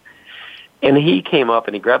so. And he came up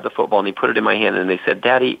and he grabbed the football and he put it in my hand and he said,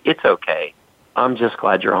 "Daddy, it's okay. I'm just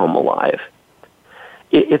glad you're home alive."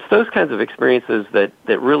 It's those kinds of experiences that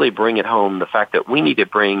really bring it home, the fact that we need to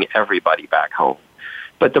bring everybody back home.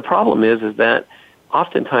 But the problem is that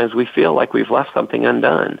oftentimes we feel like we've left something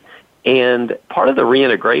undone. And part of the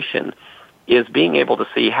reintegration is being able to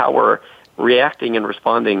see how we're reacting and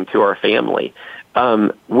responding to our family.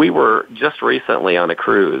 We were just recently on a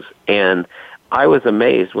cruise, and I was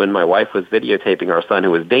amazed when my wife was videotaping our son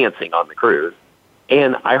who was dancing on the cruise.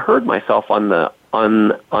 And I heard myself on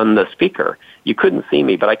the speaker. You couldn't see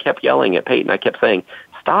me, but I kept yelling at Peyton. I kept saying,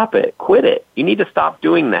 "Stop it, quit it. You need to stop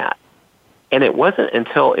doing that." And it wasn't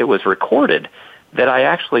until it was recorded that I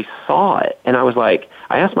actually saw it. And I was like,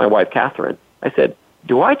 I asked my wife, Catherine, I said,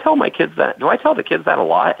 "Do I tell my kids that? Do I tell the kids that a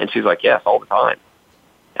lot?" And she's like, "Yes, all the time."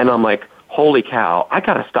 And I'm like, holy cow, I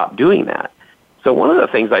got to stop doing that. So one of the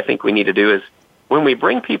things I think we need to do is when we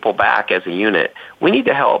bring people back as a unit, we need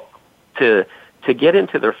to help to get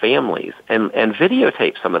into their families and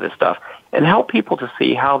videotape some of this stuff and help people to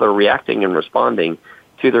see how they're reacting and responding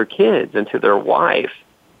to their kids and to their wife.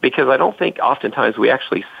 Because I don't think oftentimes we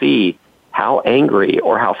actually see how angry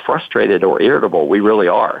or how frustrated or irritable we really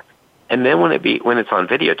are. And then when it's on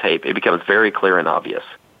videotape, it becomes very clear and obvious.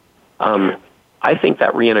 I think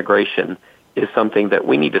that reintegration is something that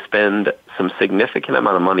we need to spend some significant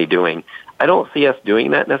amount of money doing. I don't see us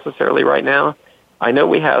doing that necessarily right now. I know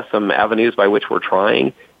we have some avenues by which we're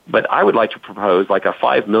trying, but I would like to propose like a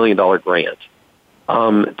 $5 million grant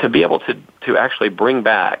to be able to actually bring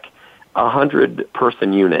back a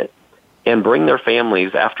 100-person unit and bring their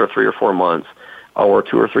families after 3 or 4 months or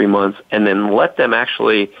 2 or 3 months, and then let them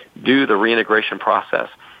actually do the reintegration process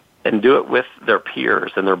and do it with their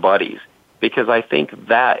peers and their buddies. Because I think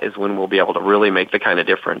that is when we'll be able to really make the kind of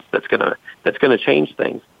difference that's gonna change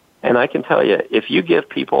things. And I can tell you, if you give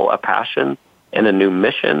people a passion and a new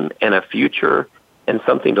mission and a future and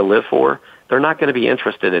something to live for, they're not going to be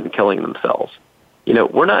interested in killing themselves.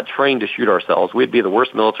 We're not trained to shoot ourselves. We'd be the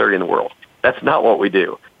worst military in the world. That's not what we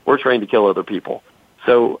do. We're trained to kill other people.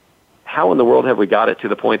 So how in the world have we got it to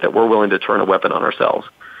the point that we're willing to turn a weapon on ourselves?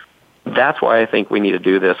 That's why I think we need to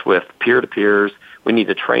do this with peer-to-peers. We need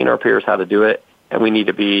to train our peers how to do it, and we need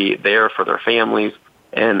to be there for their families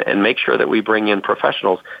and make sure that we bring in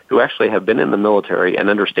professionals who actually have been in the military and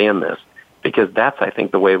understand this, because that's, I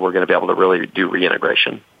think, the way we're going to be able to really do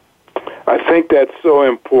reintegration. I think that's so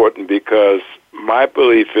important because my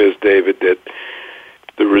belief is, David, that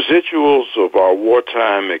the residuals of our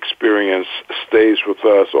wartime experience stays with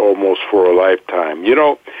us almost for a lifetime.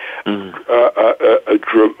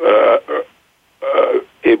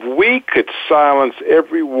 If we could silence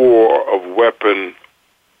every war of weapon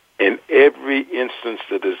in every instance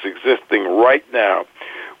that is existing right now,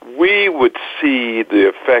 we would see the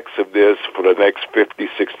effects of this for the next 50,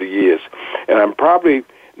 60 years. And I'm probably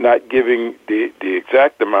not giving the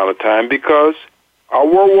exact amount of time because our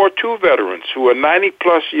World War II veterans who are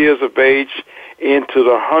 90-plus years of age into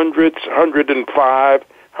the hundreds, 105,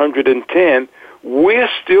 110, we're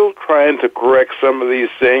still trying to correct some of these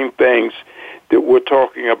same things that we're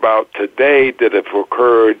talking about today that have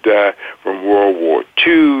occurred from World War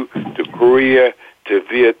II to Korea to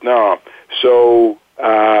Vietnam. So,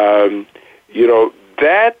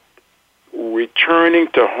 that returning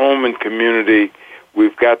to home and community,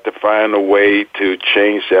 we've got to find a way to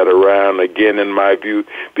change that around again, in my view,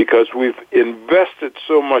 because we've invested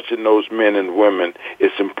so much in those men and women.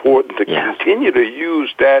 It's important to continue to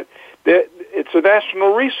use that. It's a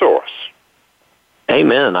national resource.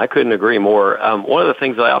 Amen. I couldn't agree more. One of the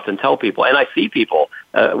things that I often tell people, and I see people,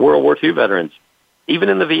 World War II veterans, even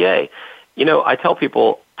in the VA, I tell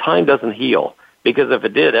people time doesn't heal, because if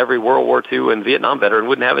it did, every World War II and Vietnam veteran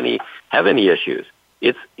wouldn't have any issues.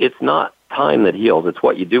 It's not time that heals. It's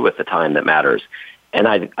what you do with the time that matters. And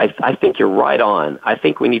I think you're right on. I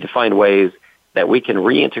think we need to find ways that we can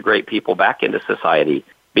reintegrate people back into society,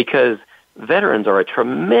 because veterans are a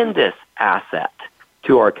tremendous asset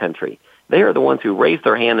to our country. They are the ones who raised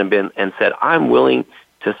their hand and said, I'm willing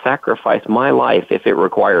to sacrifice my life if it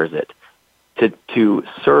requires it to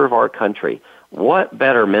serve our country. What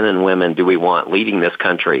better men and women do we want leading this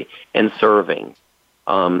country and serving?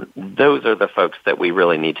 Those are the folks that we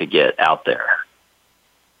really need to get out there.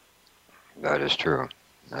 That is true.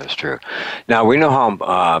 That is true. Now, we know how,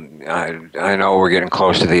 I know we're getting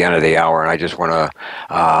close to the end of the hour, and I just want to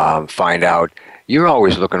find out, you're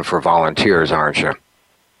always looking for volunteers, aren't you?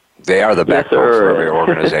 They are the backbone for every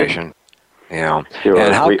organization. Sure.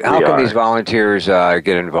 And how can these volunteers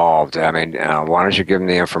get involved? I mean, why don't you give them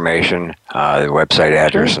the information, the website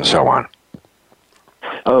address, and so on?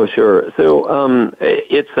 Oh, sure. So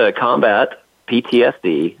it's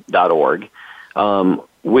combatptsd.org.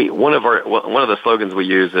 One of the slogans we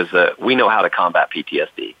use is we know how to combat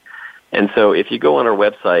PTSD. And so if you go on our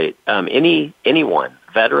website, anyone,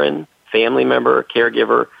 veteran, family member,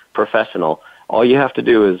 caregiver, professional, all you have to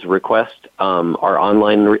do is request our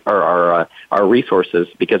online our resources,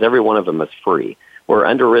 because every one of them is free. We're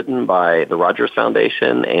underwritten by the Rogers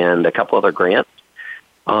Foundation and a couple other grants.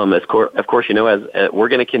 Of course, as we're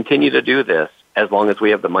going to continue to do this as long as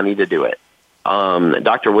we have the money to do it.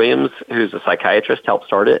 Dr. Williams, who's a psychiatrist, helped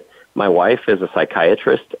start it. My wife is a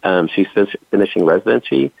psychiatrist. She's finishing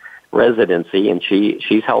residency, and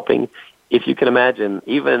she's helping. If you can imagine,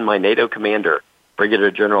 even my NATO commander,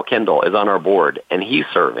 Brigadier General Kendall, is on our board, and he's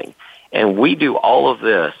serving. And we do all of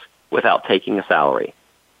this without taking a salary.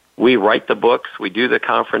 We write the books. We do the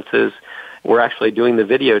conferences. We're actually doing the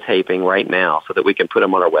videotaping right now so that we can put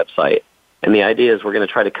them on our website. And the idea is we're going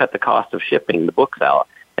to try to cut the cost of shipping the books out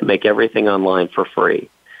and make everything online for free.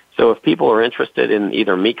 So if people are interested in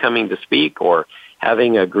either me coming to speak or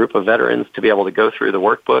having a group of veterans to be able to go through the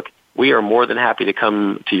workbook, we are more than happy to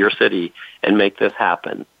come to your city and make this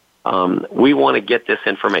happen. We want to get this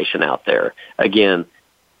information out there. Again,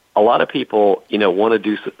 a lot of people, want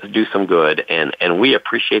to do some good, and we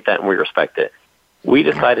appreciate that and we respect it. We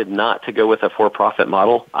decided not to go with a for-profit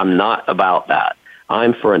model. I'm not about that.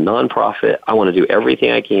 I'm for a nonprofit. I want to do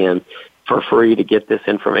everything I can for free to get this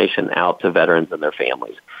information out to veterans and their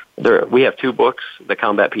families. We have 2 books, the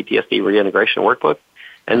Combat PTSD Reintegration Workbook,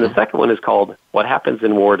 and the second one is called What Happens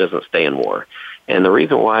in War Doesn't Stay in War. And the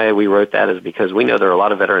reason why we wrote that is because we know there are a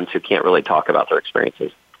lot of veterans who can't really talk about their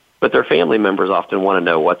experiences, but their family members often want to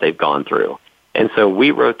know what they've gone through. And so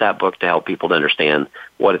we wrote that book to help people to understand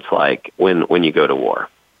what it's like when you go to war.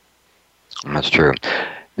 That's true.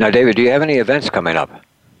 Now, David, do you have any events coming up?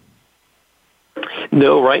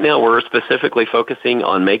 No, right now we're specifically focusing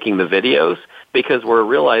on making the videos because we're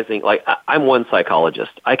realizing, like, I'm one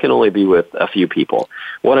psychologist. I can only be with a few people.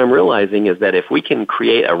 What I'm realizing is that if we can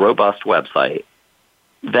create a robust website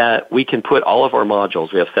that we can put all of our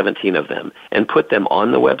modules, we have 17 of them, and put them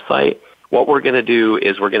on the website, what we're going to do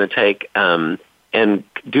is we're going to take and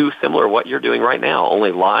do similar to what you're doing right now,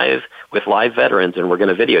 only live with live veterans, and we're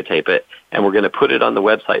going to videotape it, and we're going to put it on the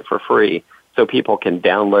website for free so people can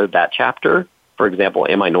download that chapter, for example,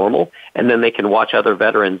 Am I Normal? And then they can watch other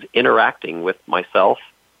veterans interacting with myself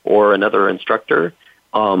or another instructor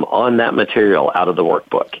on that material out of the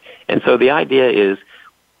workbook. And so the idea is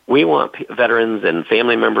we want veterans and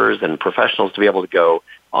family members and professionals to be able to go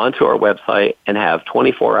onto our website and have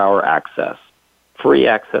 24-hour access, free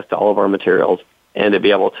access to all of our materials, and to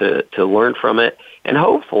be able to learn from it. And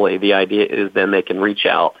hopefully the idea is then they can reach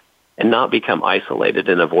out and not become isolated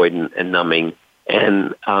and avoidant and numbing,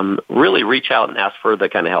 and really reach out and ask for the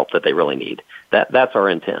kind of help that they really need. That's our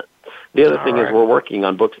intent. The other thing is we're working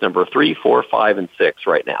on books number 3, 4, 5, and 6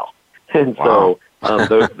 right now. And so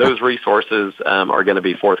those resources are going to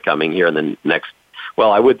be forthcoming here in the next,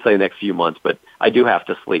 well, I would say next few months, but I do have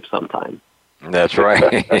to sleep sometime. That's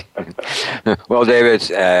right. Well,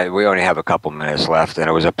 David, we only have a couple minutes left, and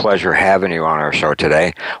it was a pleasure having you on our show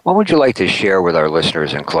today. What would you like to share with our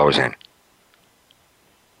listeners in closing?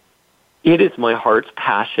 It is my heart's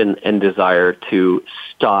passion and desire to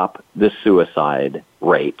stop the suicide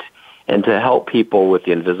rate and to help people with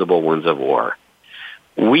the invisible wounds of war.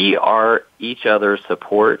 We are each other's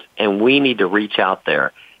support, and we need to reach out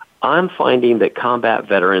there. I'm finding that combat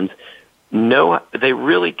veterans they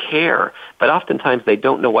really care, but oftentimes they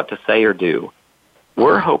don't know what to say or do.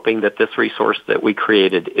 We're hoping that this resource that we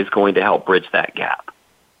created is going to help bridge that gap.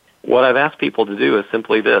 What I've asked people to do is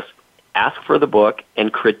simply this: ask for the book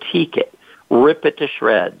and critique it. Rip it to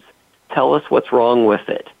shreds. Tell us what's wrong with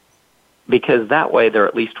it. Because that way they're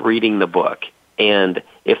at least reading the book. And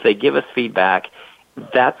if they give us feedback,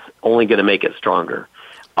 that's only going to make it stronger.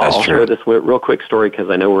 I'll share this real quick story because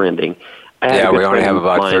I know we're ending. Yeah, we only have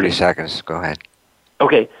about 30 seconds. Go ahead.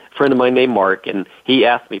 Okay. A friend of mine named Mark, and he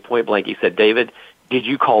asked me point blank, he said, "David, did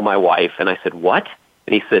you call my wife?" And I said, "What?"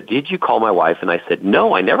 And he said, "Did you call my wife?" And I said,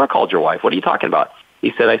 "No, I never called your wife. What are you talking about?"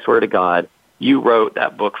 He said, "I swear to God, you wrote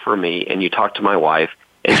that book for me, and you talked to my wife,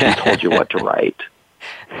 and she told you what to write."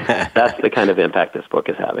 That's the kind of impact this book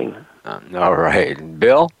is having. All right.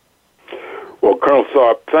 Bill? Well, Colonel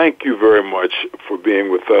Tharp, thank you very much for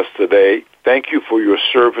being with us today. Thank you for your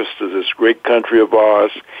service to this great country of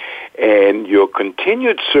ours and your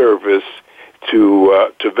continued service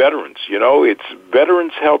to veterans. You know, it's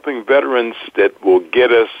veterans helping veterans that will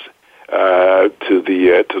get us to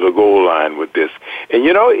the goal line with this. And,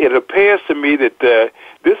 you know, it appears to me that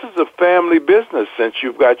this is a family business since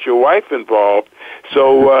you've got your wife involved.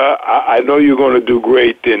 So I know you're going to do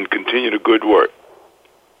great and continue the good work.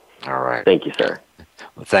 All right. Thank you, sir.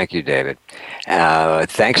 Well, thank you, David.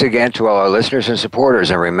 Thanks again to all our listeners and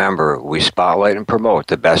supporters. And remember, we spotlight and promote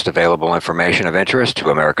the best available information of interest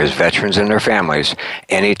to America's veterans and their families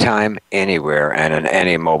anytime, anywhere, and on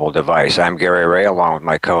any mobile device. I'm Gary Ray, along with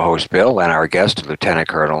my co-host Bill and our guest, Lieutenant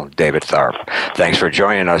Colonel David Tharp. Thanks for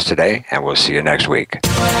joining us today, and we'll see you next week.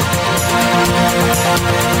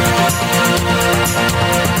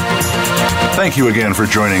 Thank you again for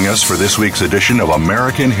joining us for this week's edition of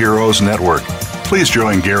American Heroes Network. Please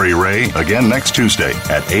join Gary Ray again next Tuesday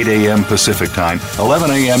at 8 a.m. Pacific Time,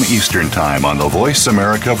 11 a.m. Eastern Time on the Voice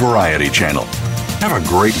America Variety Channel. Have a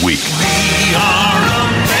great week. We are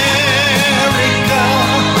America,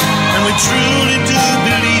 and we truly do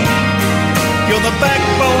believe you're the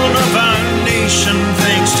backbone of our nation.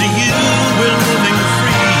 Thanks to you, we're living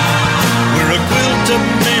free. We're a quilt of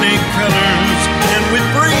many colors, and we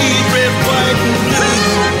breathe red, white, and blue.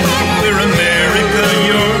 We're America,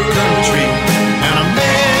 your country, and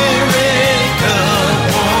America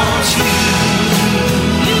wants you.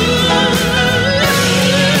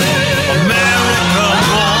 America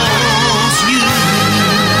wants you.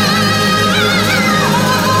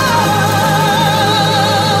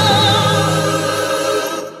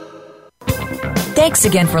 Thanks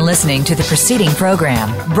again for listening to the preceding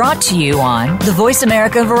program, brought to you on the Voice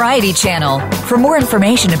America Variety Channel. For more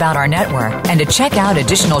information about our network and to check out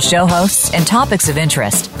additional show hosts and topics of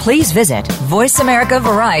interest, please visit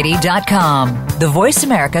voiceamericavariety.com. The Voice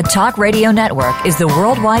America Talk Radio Network is the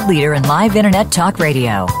worldwide leader in live Internet talk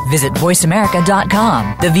radio. Visit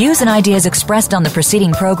voiceamerica.com. The views and ideas expressed on the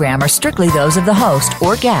preceding program are strictly those of the host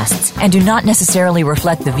or guests and do not necessarily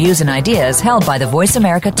reflect the views and ideas held by the Voice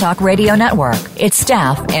America Talk Radio Network, its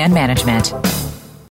staff, and management.